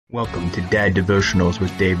Welcome to Dad Devotionals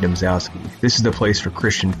with Dave Domzowski. This is the place for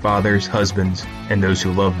Christian fathers, husbands, and those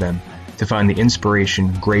who love them to find the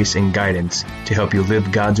inspiration, grace, and guidance to help you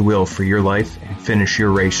live God's will for your life and finish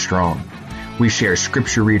your race strong. We share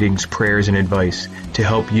scripture readings, prayers, and advice to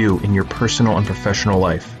help you in your personal and professional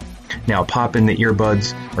life. Now pop in the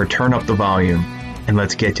earbuds or turn up the volume, and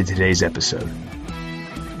let's get to today's episode.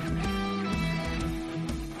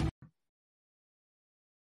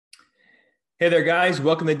 Hey there, guys.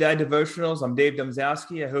 Welcome to Dad Devotionals. I'm Dave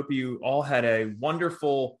Domzowski. I hope you all had a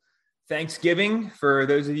wonderful Thanksgiving for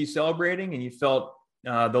those of you celebrating, and you felt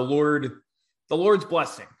the Lord's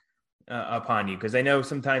blessing upon you, because I know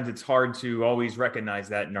sometimes it's hard to always recognize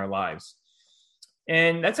that in our lives.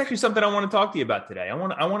 And that's actually something I want to talk to you about today. I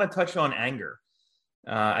want to touch on anger.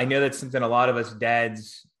 I know that's something a lot of us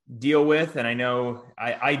dads deal with, and I know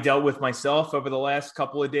I dealt with myself over the last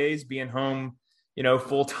couple of days, being home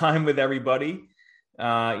full time with everybody,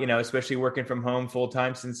 especially working from home full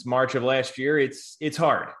time since March of last year. It's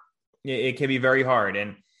hard. It can be very hard.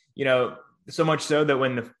 And, so much so that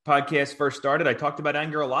when the podcast first started, I talked about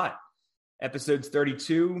anger a lot, episodes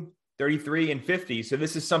 32, 33, and 50. So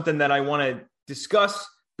this is something that I want to discuss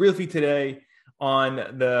briefly today on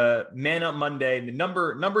the Man Up Monday, the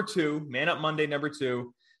number two, Man Up Monday, number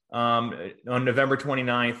 2, on November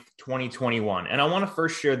 29th, 2021. And I want to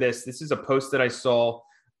first share this. This is a post that I saw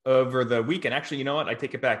over the weekend. Actually, you know what? I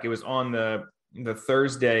take it back. It was on the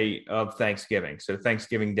Thursday of Thanksgiving, so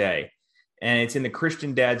Thanksgiving Day. And it's in the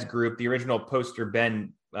Christian Dads group. The original poster,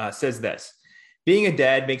 Ben, says this: being a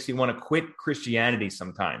dad makes me want to quit Christianity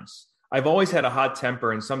sometimes. I've always had a hot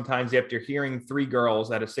temper, and sometimes after hearing 3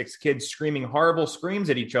 girls out of 6 kids screaming horrible screams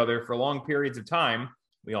at each other for long periods of time,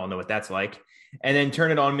 we all know what that's like, and then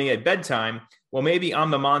turn it on me at bedtime, well, maybe I'm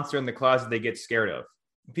the monster in the closet they get scared of.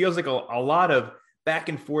 It feels like a lot of back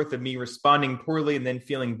and forth of me responding poorly and then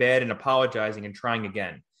feeling bad and apologizing and trying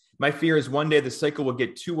again. My fear is one day the cycle will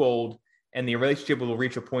get too old and the relationship will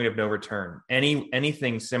reach a point of no return.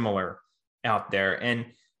 Anything similar out there? And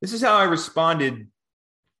this is how I responded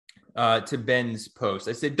to Ben's post.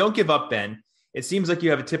 I said, "Don't give up, Ben. It seems like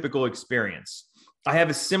you have a typical experience. I have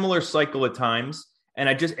a similar cycle at times, and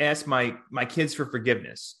I just ask my kids for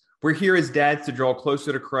forgiveness. We're here as dads to draw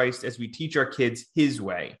closer to Christ as we teach our kids his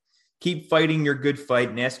way. Keep fighting your good fight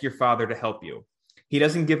and ask your Father to help you. He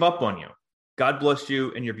doesn't give up on you. God bless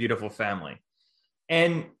you and your beautiful family."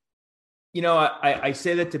 And, I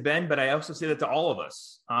say that to Ben, but I also say that to all of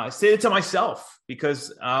us. I say it to myself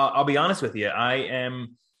because I'll be honest with you. I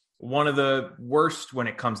am one of the worst when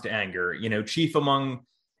it comes to anger, chief among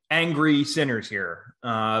angry sinners here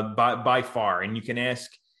by far. And you can ask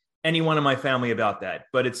anyone in my family about that,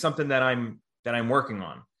 but it's something that I'm working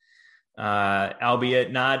on,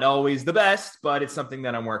 albeit not always the best, but it's something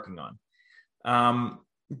that I'm working on.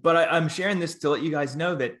 But I'm sharing this to let you guys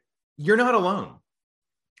know that you're not alone.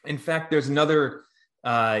 In fact, there's another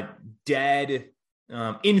dad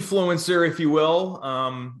influencer, if you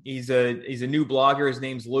will. He's a new blogger. His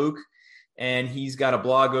name's Luke. And he's got a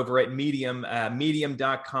blog over at Medium,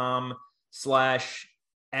 medium.com/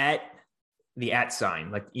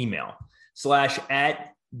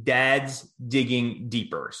 @dads digging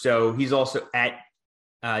deeper. So he's also at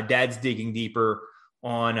Dads Digging Deeper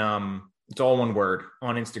on, it's all one word,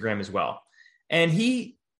 on Instagram as well. And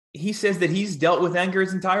he says that he's dealt with anger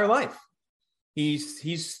his entire life.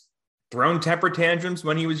 He's thrown temper tantrums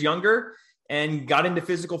when he was younger and got into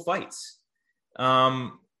physical fights.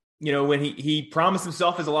 When he promised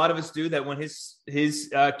himself, as a lot of us do, that when his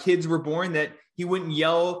kids were born, that he wouldn't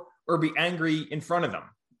yell or be angry in front of them.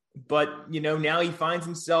 But, now he finds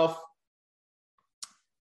himself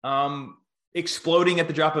exploding at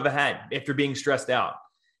the drop of a hat after being stressed out.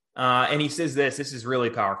 And he says this is really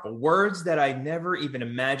powerful. "Words that I never even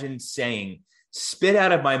imagined saying spit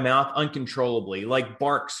out of my mouth uncontrollably, like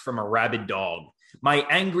barks from a rabid dog. My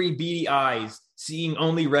angry, beady eyes seeing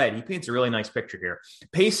only red." He paints a really nice picture here.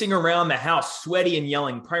 "Pacing around the house, sweaty and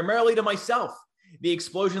yelling, primarily to myself. The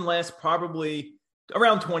explosion lasts probably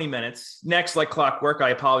around 20 minutes. Next, like clockwork, I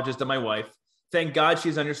apologize to my wife. Thank God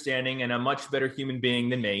she's understanding and a much better human being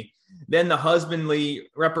than me. Then the husbandly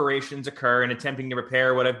reparations occur in attempting to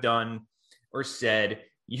repair what I've done or said,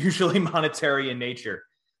 usually monetary in nature."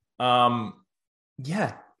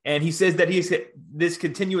 And he says that this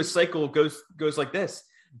continuous cycle goes like this: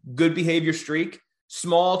 good behavior streak,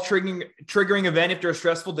 small triggering event after a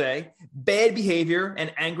stressful day, bad behavior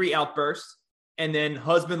and angry outbursts, and then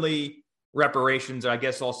husbandly reparations, I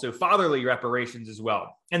guess also fatherly reparations as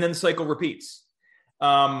well. And then the cycle repeats.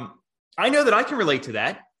 I know that I can relate to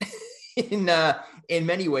that in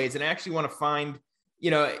many ways. And I actually want to find,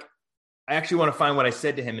 I actually want to find what I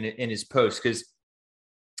said to him in his post, because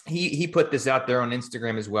he put this out there on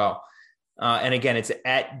Instagram as well. And again, it's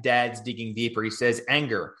at Dad's Digging Deeper. He says,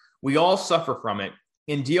 anger, we all suffer from it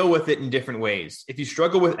and deal with it in different ways. If you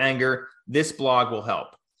struggle with anger, this blog will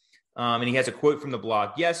help. And he has a quote from the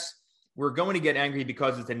blog. Yes, we're going to get angry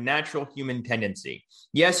because it's a natural human tendency.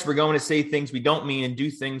 Yes, we're going to say things we don't mean and do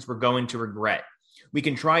things we're going to regret. We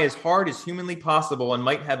can try as hard as humanly possible and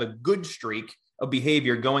might have a good streak of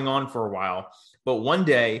behavior going on for a while. But one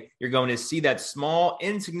day you're going to see that small,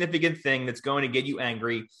 insignificant thing that's going to get you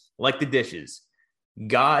angry, like the dishes.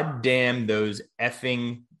 God damn those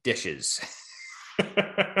effing dishes.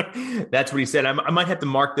 That's what he said. I might have to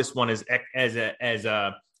mark this one as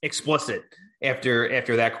explicit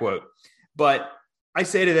after that quote. But I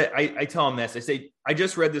say to that, I tell him this. I say, I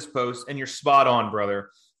just read this post and you're spot on, brother.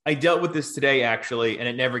 I dealt with this today, actually, and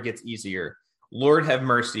it never gets easier. Lord have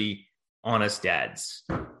mercy on us dads.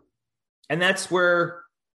 And that's where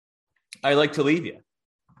I like to leave you.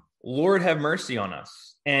 Lord have mercy on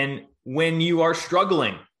us. And when you are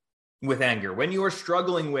struggling with anger, when you are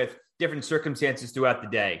struggling with different circumstances throughout the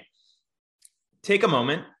day, take a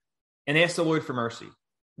moment and ask the Lord for mercy.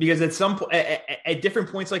 Because at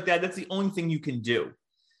different points like that, that's the only thing you can do.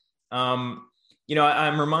 I'm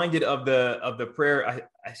reminded of the prayer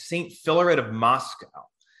Saint Philaret of Moscow,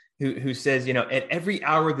 who says, at every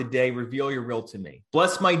hour of the day, reveal your will to me.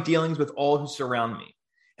 Bless my dealings with all who surround me.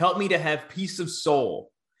 Help me to have peace of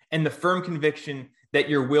soul and the firm conviction that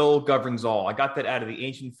your will governs all. I got that out of the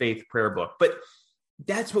Ancient Faith prayer book. But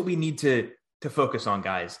that's what we need to focus on,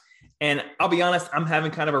 guys. And I'll be honest, I'm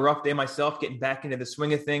having kind of a rough day myself, getting back into the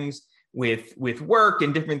swing of things with work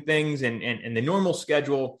and different things and the normal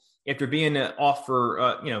schedule after being off for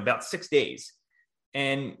about 6 days.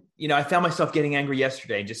 And I found myself getting angry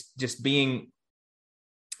yesterday, just being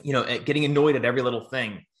getting annoyed at every little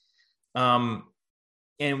thing. And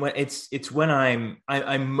when it's when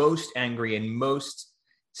I'm most angry and most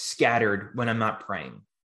scattered when I'm not praying.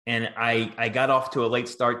 And I got off to a late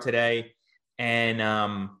start today, and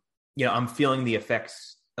I'm feeling the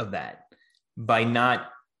effects of that by not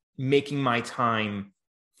making my time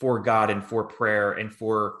for God and for prayer and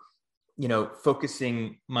for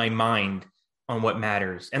focusing my mind on what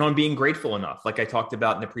matters and on being grateful enough, like I talked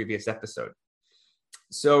about in the previous episode.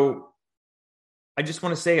 So I just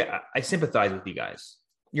want to say I sympathize with you guys.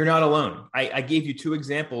 You're not alone. I gave you 2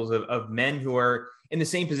 examples of men who are in the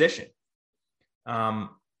same position.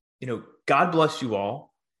 God bless you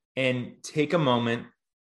all, and take a moment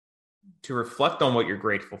to reflect on what you're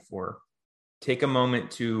grateful for. Take a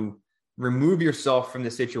moment to remove yourself from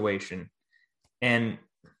the situation and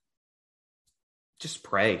just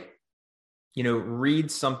pray.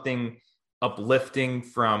 Read something uplifting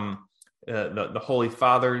from the Holy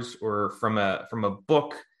Fathers or from a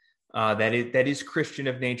book that is Christian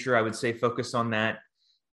of nature. I would say focus on that,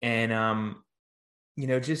 and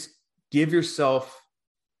just give yourself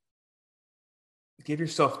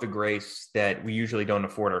the grace that we usually don't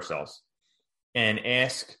afford ourselves, and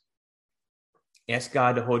ask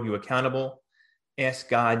God to hold you accountable. Ask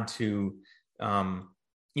God to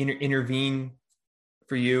intervene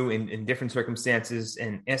for you in different circumstances,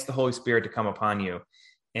 and ask the Holy Spirit to come upon you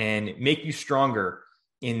and make you stronger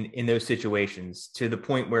in those situations, to the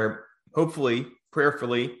point where hopefully,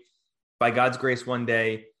 prayerfully, by God's grace, one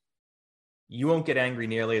day you won't get angry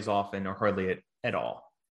nearly as often or hardly at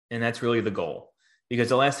all. And that's really the goal. Because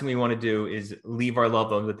the last thing we want to do is leave our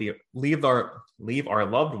loved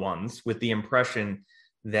ones with the impression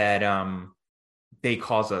that they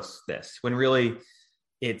cause us this, when really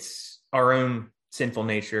it's our own sinful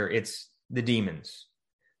nature. It's the demons.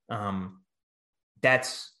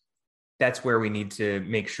 That's where we need to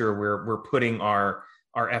make sure we're putting our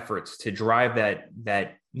efforts to drive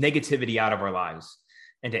that negativity out of our lives,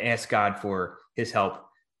 and to ask God for His help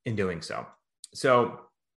in doing so. So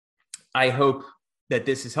I hope that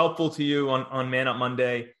this is helpful to you on Man Up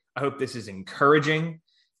Monday. I hope this is encouraging,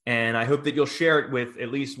 and I hope that you'll share it with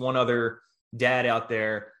at least one other dad out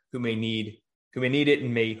there who may need it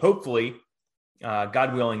and may hopefully,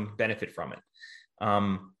 God willing, benefit from it.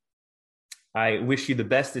 I wish you the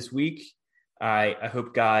best this week. I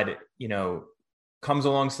hope God, comes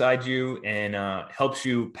alongside you and helps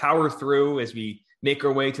you power through as we make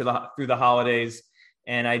our way through the holidays.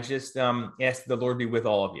 And I just ask the Lord be with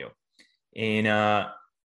all of you.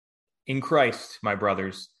 In Christ, my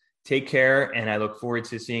brothers, take care, and I look forward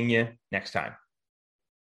to seeing you next time.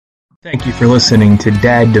 Thank you for listening to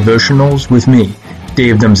Dad Devotionals with me,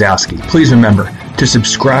 Dave Domzowski. Please remember to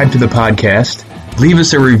subscribe to the podcast, leave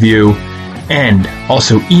us a review, and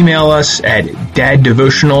also email us at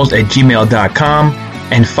daddevotionals@gmail.com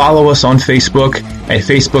And follow us on Facebook at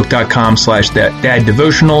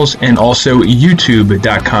facebook.com/daddevotionals and also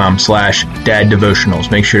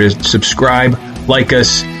youtube.com/daddevotionals. Make sure to subscribe, like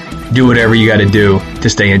us, do whatever you got to do to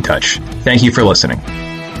stay in touch. Thank you for listening.